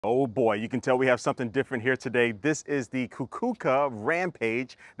Oh boy, you can tell we have something different here today. This is the Kakuka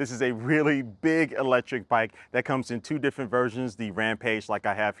Rampage. This is a really big electric bike that comes in two different versions, the Rampage like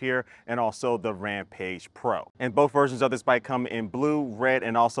I have here, and also the Rampage Pro. And both versions of this bike come in blue, red,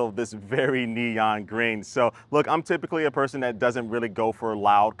 and also this very neon green. So look, I'm typically a person that doesn't really go for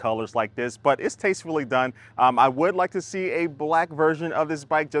loud colors like this, but it's tastefully done. I would like to see a black version of this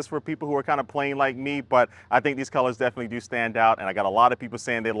bike just for people who are kind of plain like me, but I think these colors definitely do stand out, and I got a lot of people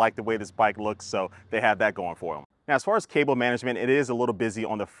saying they like the way this bike looks, so they have that going for them. Now, as far as cable management, it is a little busy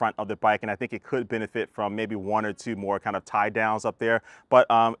on the front of the bike, and I think it could benefit from maybe one or two more kind of tie downs up there. But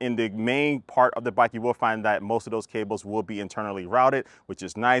in the main part of the bike, you will find that most of those cables will be internally routed, which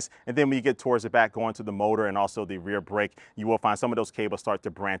is nice. And then when you get towards the back, going to the motor and also the rear brake, you will find some of those cables start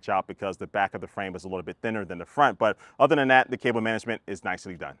to branch out because the back of the frame is a little bit thinner than the front. But other than that, the cable management is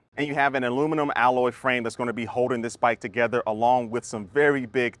nicely done. And you have an aluminum alloy frame that's going to be holding this bike together, along with some very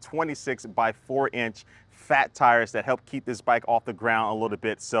big 26 by 4-inch fat tires that help keep this bike off the ground a little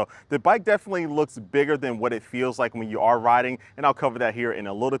bit. So the bike definitely looks bigger than what it feels like when you are riding, and I'll cover that here in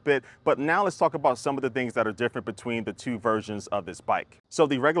a little bit. But now let's talk about some of the things that are different between the two versions of this bike. So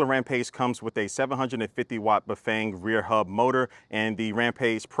the regular Rampage comes with a 750 watt Bafang rear hub motor, and the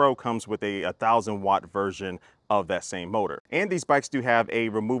Rampage Pro comes with a 1,000 watt version of that same motor. And these bikes do have a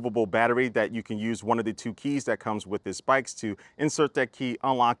removable battery that you can use one of the two keys that comes with this bikes to insert that key,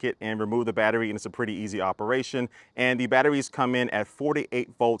 unlock it, and remove the battery, and it's a pretty easy operation. And the batteries come in at 48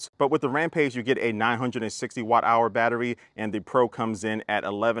 volts, but with the Rampage you get a 960 watt hour battery, and the Pro comes in at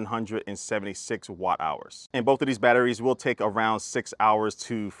 1176 watt hours. And both of these batteries will take around 6 hours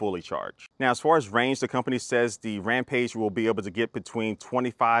to fully charge. Now, as far as range, the company says the Rampage will be able to get between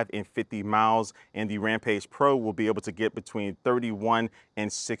 25 and 50 miles, and the Rampage Pro will be able to get between 31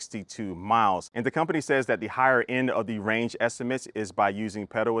 and 62 miles. And the company says that the higher end of the range estimates is by using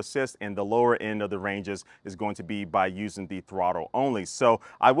pedal assist, and the lower end of the ranges is going to be by using the throttle only. So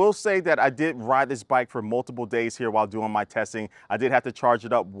I will say that I did ride this bike for multiple days here while doing my testing. I did have to charge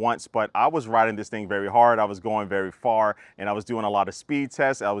it up once, but I was riding this thing very hard. I was going very far, and I was doing a lot of speed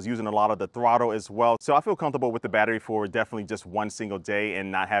tests. I was using a lot of the throttle as well. So I feel comfortable with the battery for definitely just one single day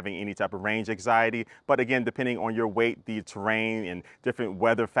and not having any type of range anxiety. But again, depending on your weight, the terrain, and different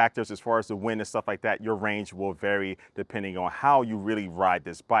weather factors as far as the wind and stuff like that, your range will vary depending on how you really ride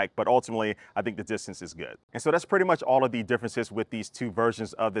this bike. But ultimately, I think the distance is good. And so that's pretty much all of the differences with these two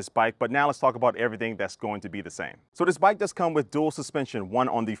versions of this bike. But now let's talk about everything that's going to be the same. So this bike does come with dual suspension, one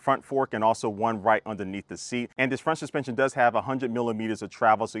on the front fork and also one right underneath the seat. And this front suspension does have 100 millimeters of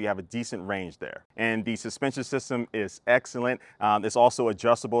travel, so you have a decent range there. And the suspension system is excellent. It's also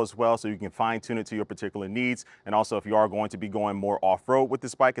adjustable as well, so you can fine tune it to your particular needs. And also, if you are going to be going more off-road with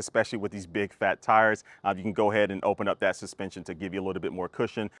this bike, especially with these big fat tires, you can go ahead and open up that suspension to give you a little bit more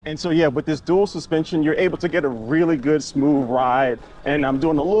cushion. And so yeah, with this dual suspension, you're able to get a really good smooth ride. And I'm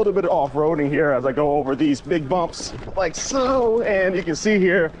doing a little bit of off-roading here as I go over these big bumps like so. And you can see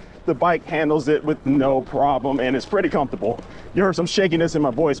here, the bike handles it with no problem, and it's pretty comfortable. You heard some shakiness in my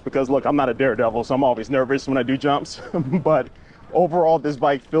voice because look, I'm not a daredevil, so I'm always nervous when I do jumps. But overall, this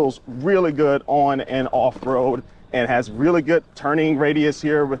bike feels really good on and off-road, and has really good turning radius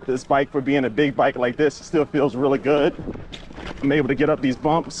here with this bike. For being a big bike like this, it still feels really good. I'm able to get up these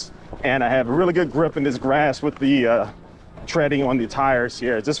bumps, and I have a really good grip in this grass with the treading on the tires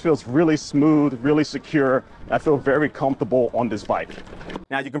here. It just feels really smooth, really secure. I feel very comfortable on this bike.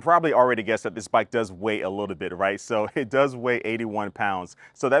 Now, you can probably already guess that this bike does weigh a little bit, right? So it does weigh 81 pounds.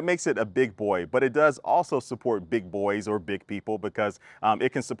 So that makes it a big boy, but it does also support big boys or big people because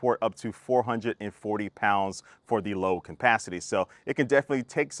it can support up to 440 pounds for the low capacity. So it can definitely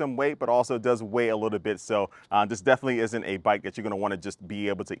take some weight, but also does weigh a little bit. So this definitely isn't a bike that you're going to want to just be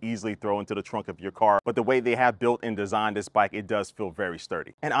able to easily throw into the trunk of your car. But the way they have built and designed this bike, it does feel very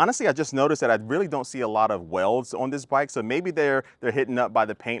sturdy. And honestly, I just noticed that I really don't see a lot of welds on this bike. So maybe they're hitting up by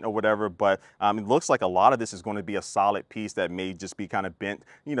the paint or whatever, but it looks like a lot of this is going to be a solid piece that may just be kind of bent,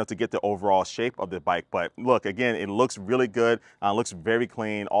 you know, to get the overall shape of the bike. But look, again, it looks really good. Looks very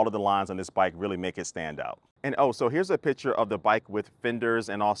clean. All of the lines on this bike really make it stand out. And oh, so here's a picture of the bike with fenders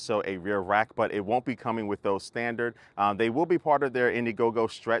and also a rear rack, but it won't be coming with those standard. They will be part of their Indiegogo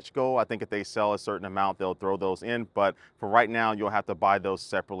stretch goal. I think if they sell a certain amount, they'll throw those in. But for right now, you'll have to buy those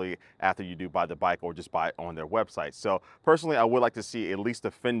separately after you do buy the bike, or just buy it on their website. So personally, I would like to see at least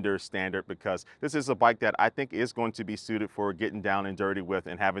a fender standard, because this is a bike that I think is going to be suited for getting down and dirty with,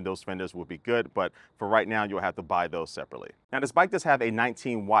 and having those fenders would be good. But for right now, you'll have to buy those separately. Now, this bike does have a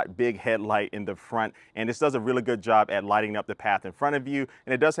 19 watt big headlight in the front, and this does does a really good job at lighting up the path in front of you.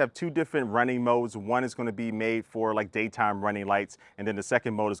 And it does have two different running modes. One is going to be made for like daytime running lights, and then the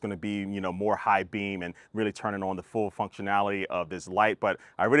second mode is going to be, you know, more high beam and really turning on the full functionality of this light. But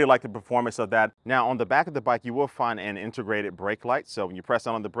I really like the performance of that. Now on the back of the bike, you will find an integrated brake light. So when you press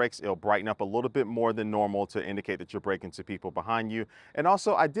down on the brakes, it'll brighten up a little bit more than normal to indicate that you're braking to people behind you. And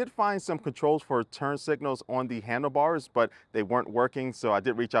also I did find some controls for turn signals on the handlebars, but they weren't working. So I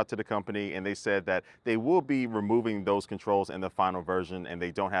did reach out to the company and they said that they will be removing those controls in the final version, and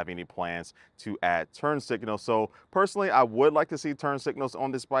they don't have any plans to add turn signals. So personally, I would like to see turn signals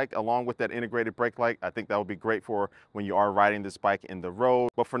on this bike along with that integrated brake light. I think that would be great for when you are riding this bike in the road,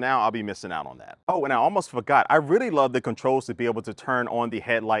 but for now I'll be missing out on that. Oh, and I almost forgot, I really love the controls to be able to turn on the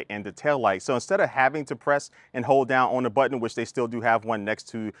headlight and the tail light. So instead of having to press and hold down on the button, which they still do have one next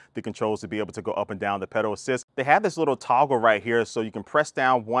to the controls to be able to go up and down the pedal assist, they have this little toggle right here, so you can press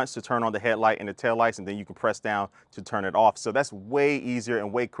down once to turn on the headlight and the tail lights, and then you can press down to turn it off. So that's way easier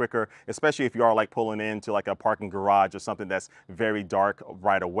and way quicker, especially if you are like pulling into like a parking garage or something that's very dark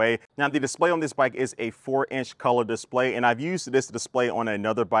right away. Now the display on this bike is a 4-inch color display, and I've used this display on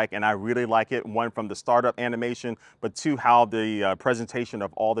another bike and I really like it. One, from the startup animation, but two, how the presentation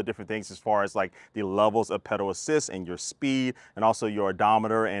of all the different things as far as like the levels of pedal assist and your speed and also your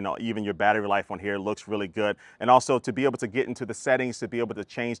odometer and even your battery life on here looks really good. And also to be able to get into the settings, to be able to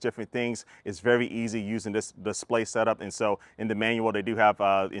change different things is very easy using this display setup. And so in the manual, they do have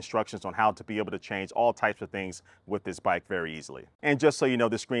instructions on how to be able to change all types of things with this bike very easily. And just so you know,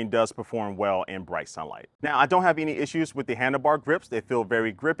 the screen does perform well in bright sunlight. Now, I don't have any issues with the handlebar grips. They feel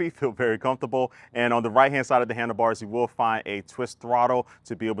very grippy, feel very comfortable. And on the right-hand side of the handlebars, you will find a twist throttle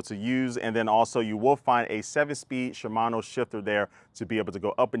to be able to use. And then also you will find a 7-speed Shimano shifter there to be able to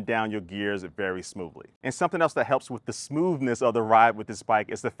go up and down your gears very smoothly. And something else that helps with the smoothness of the ride with this bike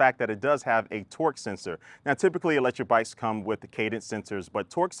is the fact that it does have a torque sensor. Now, typically electric bikes come with the cadence sensors, but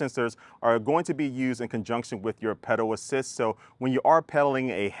torque sensors are going to be used in conjunction with your pedal assist. So when you are pedaling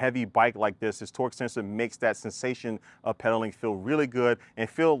a heavy bike like this torque sensor makes that sensation of pedaling feel really good and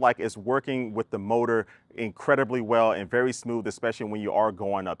feel like it's working with the motor incredibly well and very smooth, especially when you are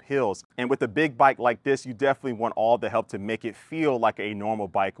going up hills. And with a big bike like this, you definitely want all the help to make it feel like a normal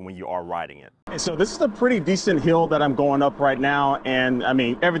bike when you are riding it. And so this is a pretty decent hill that I'm going up right now, and I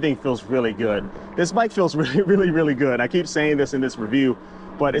mean, everything feels really good. This bike feels really good. I keep saying this in this review,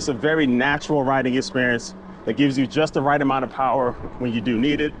 but it's a very natural riding experience that gives you just the right amount of power when you do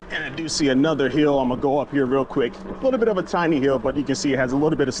need it. And I do see another hill. I'm gonna go up here real quick. A little bit of a tiny hill, but you can see it has a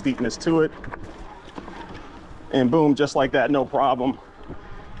little bit of steepness to it. And boom, just like that, no problem.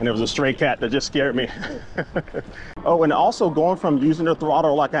 And there was a stray cat that just scared me. Oh, and also going from using the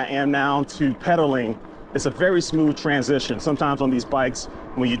throttle like I am now to pedaling, it's a very smooth transition. Sometimes on these bikes,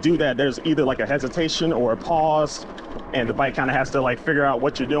 when you do that, there's either like a hesitation or a pause, and the bike kind of has to like figure out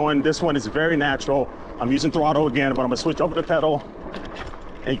what you're doing. This one is very natural. I'm using throttle again, but I'm gonna switch over to pedal.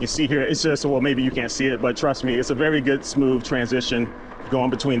 And you can see here, it's just, well, maybe you can't see it, but trust me, it's a very good, smooth transition going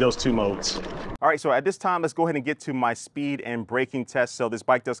between those two modes. All right, so at this time, let's go ahead and get to my speed and braking test. So this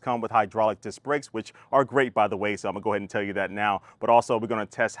bike does come with hydraulic disc brakes, which are great, by the way. So I'm gonna go ahead and tell you that now, but also we're gonna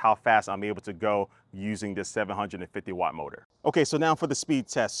test how fast I'm able to go using this 750 watt motor. Okay, so now for the speed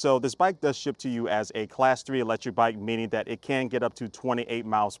test. So this bike does ship to you as a class 3 electric bike, meaning that it can get up to 28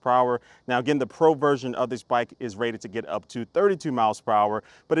 miles per hour. Now again, the pro version of this bike is rated to get up to 32 miles per hour,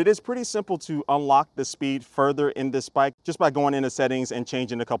 but it is pretty simple to unlock the speed further in this bike just by going into settings and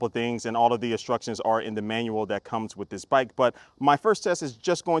changing a couple of things, and all of the instructions are in the manual that comes with this bike. But my first test is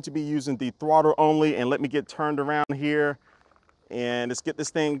just going to be using the throttle only, and let me get turned around here and let's get this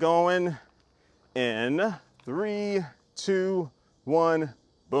thing going. In 3, 2, 1,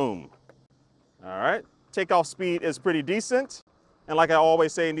 boom. All right, takeoff speed is pretty decent. And like I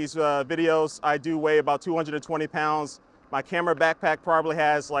always say in these videos, I do weigh about 220 pounds. My camera backpack probably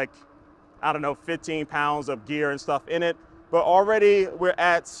has like, I don't know, 15 pounds of gear and stuff in it. But already we're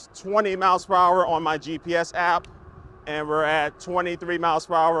at 20 miles per hour on my GPS app, and we're at 23 miles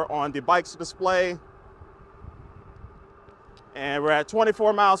per hour on the bike's display. And we're at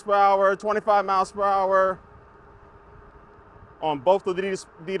 24 miles per hour, 25 miles per hour on both of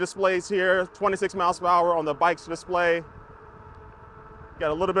the displays here, 26 miles per hour on the bike's display.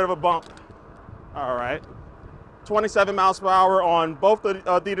 Got a little bit of a bump. All right. 27 miles per hour on both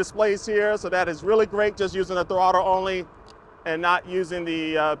of the displays here. So that is really great, just using the throttle only and not using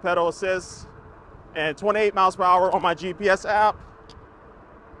the pedal assist. And 28 miles per hour on my GPS app.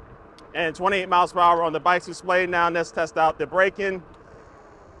 And 28 miles per hour on the bike's display. Now let's test out the braking.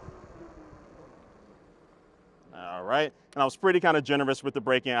 All right, and I was pretty kind of generous with the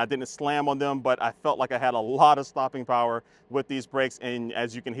braking. I didn't slam on them, but I felt like I had a lot of stopping power with these brakes, and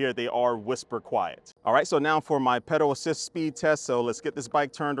as you can hear, they are whisper quiet. All right, so now for my pedal assist speed test. So let's get this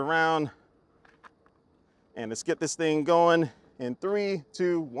bike turned around, and let's get this thing going in 3,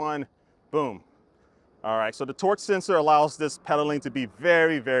 2, 1, boom. All right, so the torque sensor allows this pedaling to be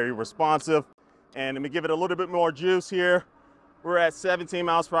very, very responsive. And let me give it a little bit more juice here. We're at 17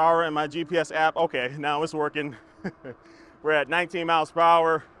 miles per hour in my GPS app. Okay, now it's working. We're at 19 miles per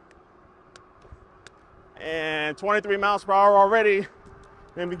hour and 23 miles per hour already.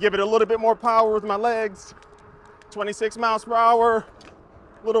 Let me give it a little bit more power with my legs. 26 miles per hour,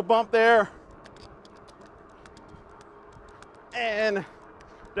 little bump there. And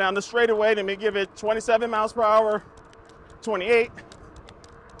down the straightaway, let me give it 27 miles per hour, 28,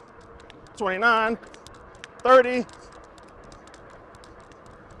 29, 30.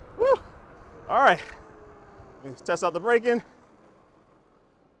 Woo. All right, let's test out the braking.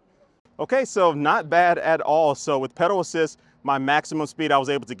 Okay, so not bad at all. So with pedal assist, my maximum speed I was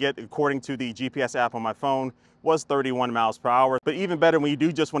able to get, according to the GPS app on my phone, was 31 miles per hour. But even better, when you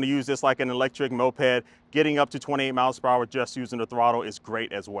do just want to use this like an electric moped, getting up to 28 miles per hour just using the throttle is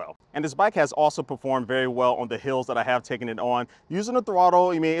great as well. And this bike has also performed very well on the hills that I have taken it on. Using the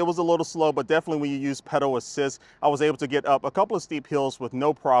throttle, I mean, it was a little slow, but definitely when you use pedal assist, I was able to get up a couple of steep hills with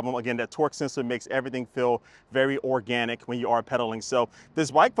no problem. Again, that torque sensor makes everything feel very organic when you are pedaling. So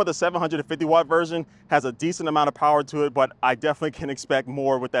this bike for the 750 watt version has a decent amount of power to it, but I definitely can expect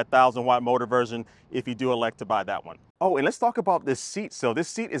more with that 1,000 watt motor version if you do elect to buy that one. Oh, and let's talk about this seat. So this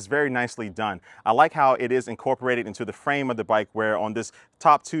seat is very nicely done. I like how it is incorporated into the frame of the bike, where on this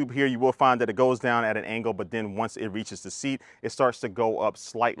top tube here, you will find that it goes down at an angle, but then once it reaches the seat, it starts to go up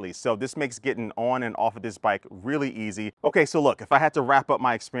slightly. So this makes getting on and off of this bike really easy. Okay, so look, if I had to wrap up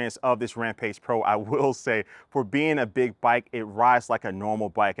my experience of this Rampage Pro, I will say for being a big bike, it rides like a normal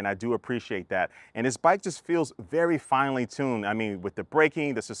bike, and I do appreciate that. And this bike just feels very finely tuned. I mean, with the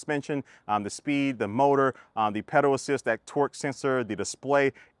braking, the suspension, the speed, the motor, the pedal assist, that torque sensor, the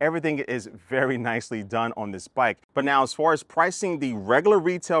display, everything is very nicely done on this bike. But now, as far as pricing, the regular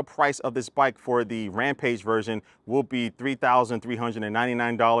retail price of this bike for the Rampage version will be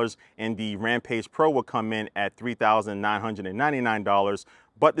 $3,399, and the Rampage Pro will come in at $3,999.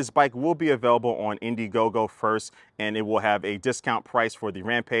 But this bike will be available on Indiegogo first, and it will have a discount price for the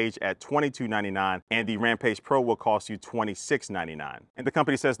Rampage at $22.99, and the Rampage Pro will cost you $26.99. And the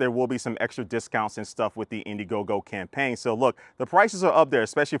company says there will be some extra discounts and stuff with the Indiegogo campaign. So look, the prices are up there,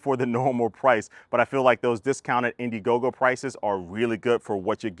 especially for the normal price, but I feel like those discounted Indiegogo prices are really good for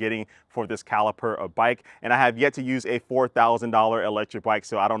what you're getting for this caliber of bike. And I have yet to use a $4,000 electric bike,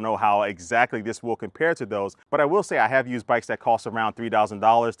 so I don't know how exactly this will compare to those, but I will say I have used bikes that cost around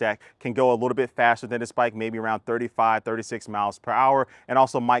 $3,000 that can go a little bit faster than this bike, maybe around 35, 36 miles per hour, and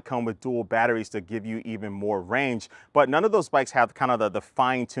also might come with dual batteries to give you even more range. But none of those bikes have kind of the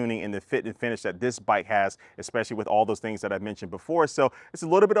fine tuning and the fit and finish that this bike has, especially with all those things that I mentioned before. So it's a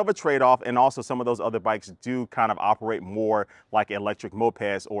little bit of a trade-off, and also some of those other bikes do kind of operate more like electric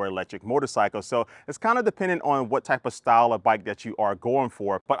mopeds or electric motorcycles. So it's kind of dependent on what type of style of bike that you are going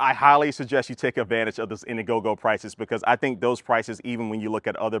for. But I highly suggest you take advantage of those Indiegogo prices, because I think those prices, even when you look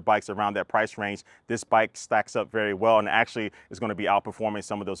at other bikes around that price range, this bike stacks up very well and actually is going to be outperforming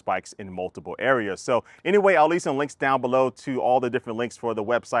some of those bikes in multiple areas. So anyway, I'll leave some links down below to all the different links for the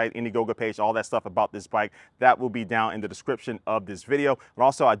website, Indiegogo page, all that stuff about this bike. That will be down in the description of this video. But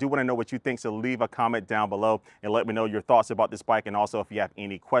also, I do want to know what you think, so leave a comment down below and let me know your thoughts about this bike, and also if you have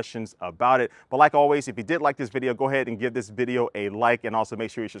any questions about it. But like always, if you did like this video, go ahead and give this video a like, and also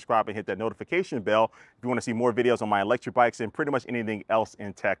make sure you subscribe and hit that notification bell if you want to see more videos on my electric bikes and pretty much anything else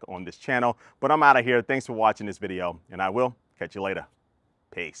in tech on this channel. But I'm out of here. Thanks for watching this video, and I will catch you later.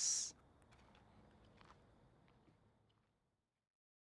 Peace.